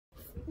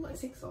I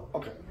think so.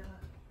 Okay.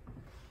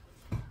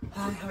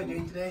 Hi, how are you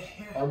doing today?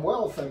 I'm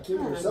well, thank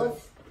you.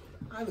 Yourself?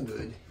 I'm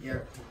good. Yeah.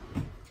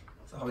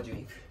 So how are you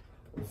doing?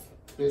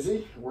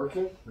 Busy,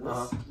 working.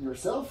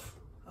 Yourself?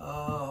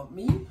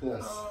 Me?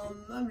 Yes.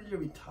 I'm a little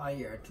bit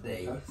tired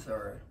today, Okay.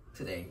 so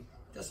today,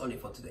 just only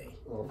for today.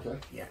 Okay.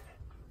 Yeah.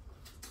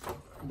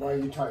 Why are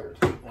you tired?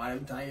 Why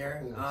I'm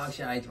tired? Yes.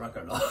 Actually, I drank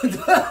a lot.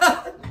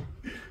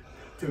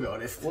 To be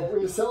honest. What were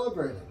you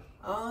celebrating?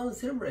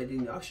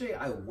 Celebrating. Actually,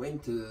 I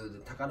went to the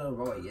Takano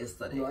Roy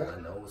yesterday, Right.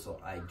 and also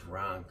I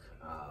drank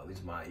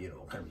with my,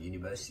 kind of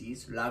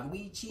university's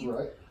rugby team.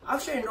 Right.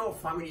 Actually, I'm not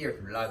familiar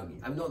with rugby.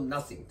 I'm not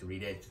nothing to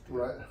relate to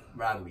Right.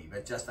 rugby,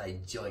 but just I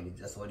joined it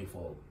just only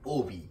for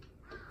OB.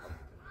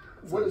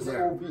 What is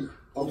there-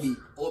 OB?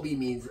 OB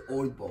means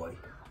old boy.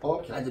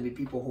 Okay. And the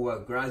people who are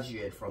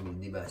graduate from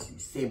university,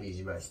 same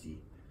university.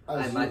 As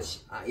I'm you. much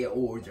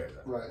older.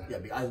 Right. Yeah,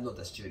 because I'm not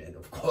a student,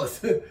 of course.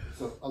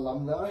 So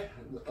alumni?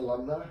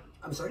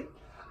 I'm sorry?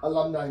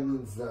 Alumni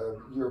means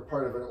you're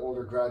part of an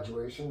older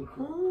graduation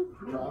crowd.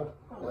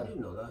 Oh, I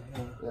didn't know that.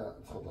 Yeah. Yeah,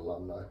 it's called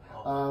alumni.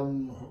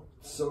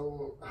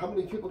 So how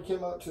many people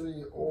came out to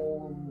the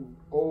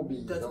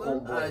OB? That the one,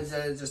 old boys?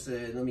 just a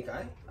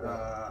nomikai,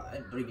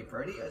 drinking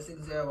party. I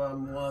think there were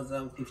more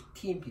than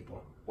 15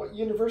 people. What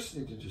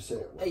university did you say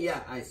it was?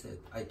 Yeah,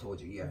 I told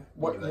you, yeah.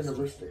 What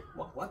university?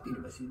 What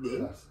university?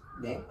 Name? Yes.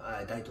 Name?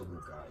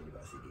 Daitobuka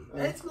University.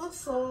 It's not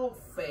so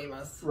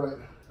famous. Right.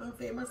 Not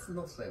famous. I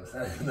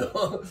don't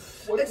know.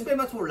 What It's did-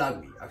 famous for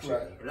rugby, actually.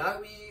 Right.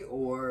 Rugby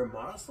or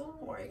marathon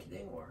or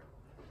ekiden or.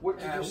 What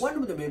did you One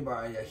of the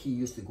members, he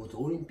used to go to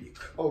Olympic.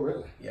 Oh,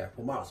 really? Yeah,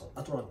 for marathon.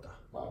 Atlanta.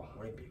 Wow.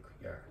 Olympic,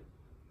 yeah.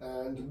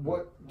 And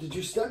what did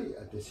you study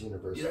at this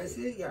university? Did I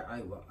say? Yeah,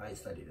 I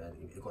studied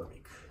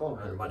economic Oh,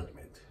 very and good.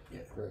 management. Yeah.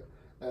 Great.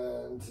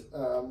 And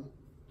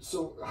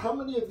so how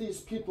many of these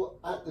people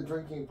at the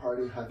drinking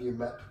party have you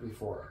met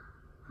before?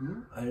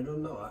 I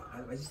don't know.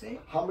 What did you say?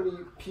 How many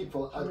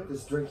people at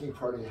this drinking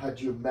party had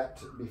you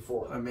met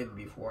before? I met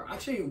before.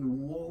 Actually,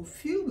 a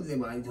few of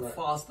them are the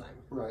first time.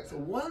 Right. So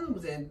one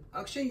of them,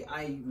 actually,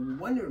 I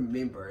want to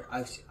remember.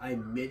 Actually, I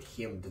met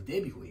him the day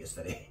before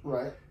yesterday.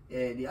 Right.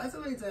 The other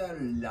one is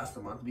last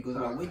month because I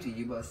Right. went to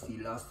university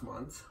last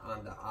month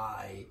and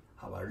I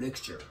have a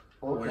lecture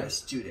when Okay. I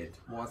student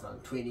more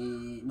than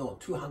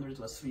 200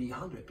 or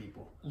 300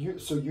 people.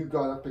 So you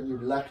got up and you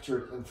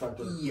lectured in front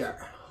of... Yeah.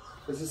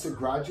 Is this a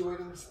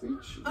graduating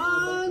speech?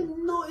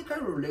 No, it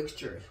kind of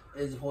lecture.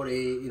 It's for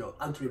a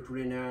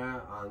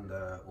entrepreneur and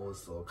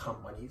also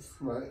companies.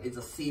 Right. It's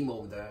the theme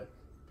of the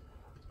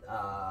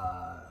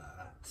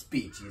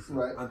speech is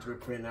Right.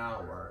 entrepreneur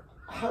or.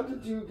 How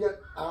did you get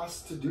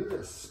asked to do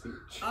this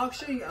speech?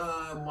 Actually,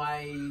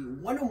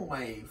 one of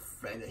my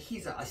friends,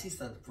 he's an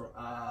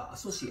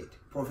associate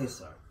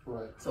professor.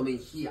 Right. So I mean,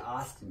 he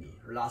asked me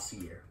last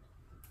year.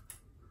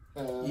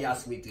 He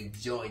asked me to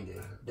join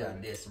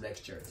this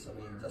lecture. So I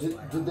mean, that's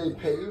why. Did they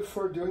pay you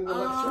for doing the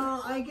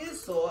lecture? I guess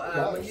so.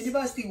 Nice.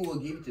 University will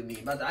give it to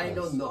me, but I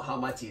don't know how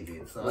much it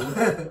is. So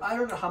I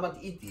don't know how much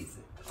it is.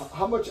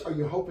 How much are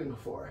you hoping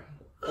for?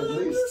 At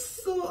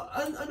least? So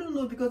I don't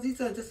know because it's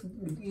just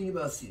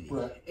university.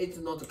 Right. It's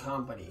not a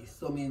company,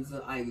 so means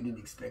I didn't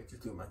expect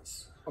too much.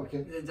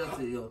 Okay. Just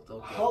okay.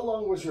 How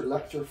long was your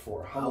lecture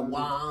for? How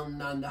long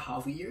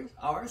 1.5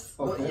 hours.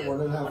 Okay, No,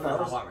 1.5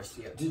 hours. hours.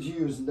 Yeah. Did you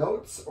use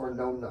notes or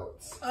no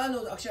notes?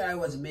 No, actually, I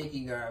was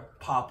making a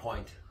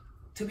PowerPoint.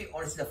 To be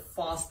honest, the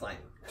first time.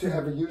 To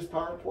ever use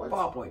PowerPoint?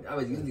 PowerPoint. I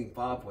was using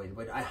PowerPoint,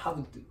 but I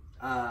haven't.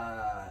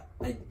 I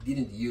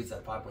didn't use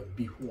that PowerPoint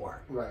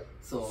before. Right.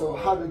 So So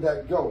how did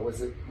that go?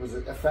 Was it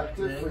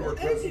effective for your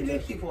it's presentation?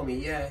 effective for me,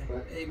 yeah.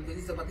 Right.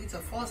 But it's the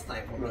first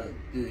time for Right.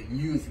 me to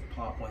use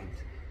PowerPoint.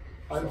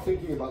 I'm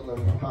thinking about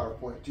learning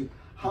PowerPoint too.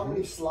 How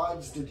many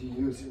slides did you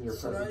use in your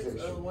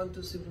presentation? 1,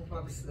 2, 3,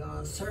 4,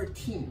 5,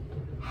 13.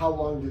 How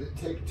long did it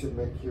take to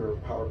make your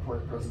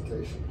PowerPoint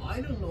presentation?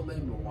 I don't know,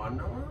 maybe 1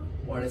 hour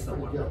or less than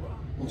 1 Yeah. hour.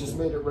 You just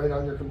made it right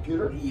on your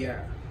computer?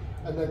 Yeah.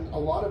 And then a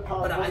lot of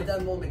But PowerPoint... at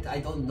that moment, I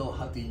don't know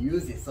how to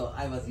use it, so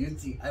I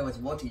was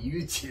watching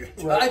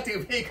YouTube Right.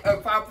 to make a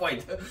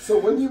PowerPoint. So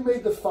when you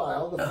made the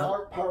file, the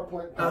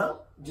PowerPoint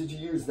file, did you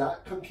use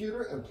that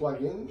computer and plug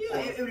in? Yeah,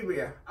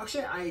 everywhere.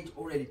 Actually, I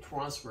already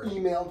transferred.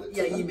 Emailed it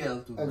to them?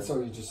 Emailed to And them. so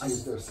you just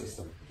used their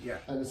system. Yeah.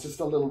 And it's just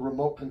a little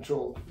remote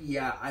control.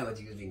 Yeah, I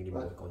was using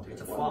remote control.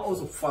 It's Wonderful.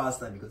 also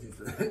first time because it's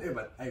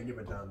I've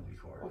never done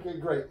before. Okay,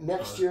 great.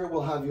 Next year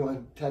we'll have you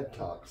on TED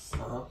Talks.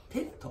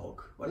 TED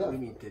Talk? What Yeah. do you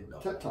mean TED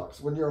Talk? TED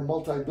Talks. When you're a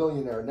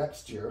multi-billionaire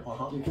next year,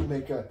 you can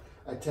make a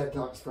TED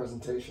Talks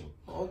presentation.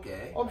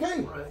 Okay.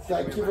 Okay, All right,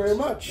 thank you very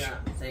much. Yeah,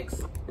 thanks.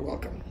 You're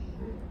welcome.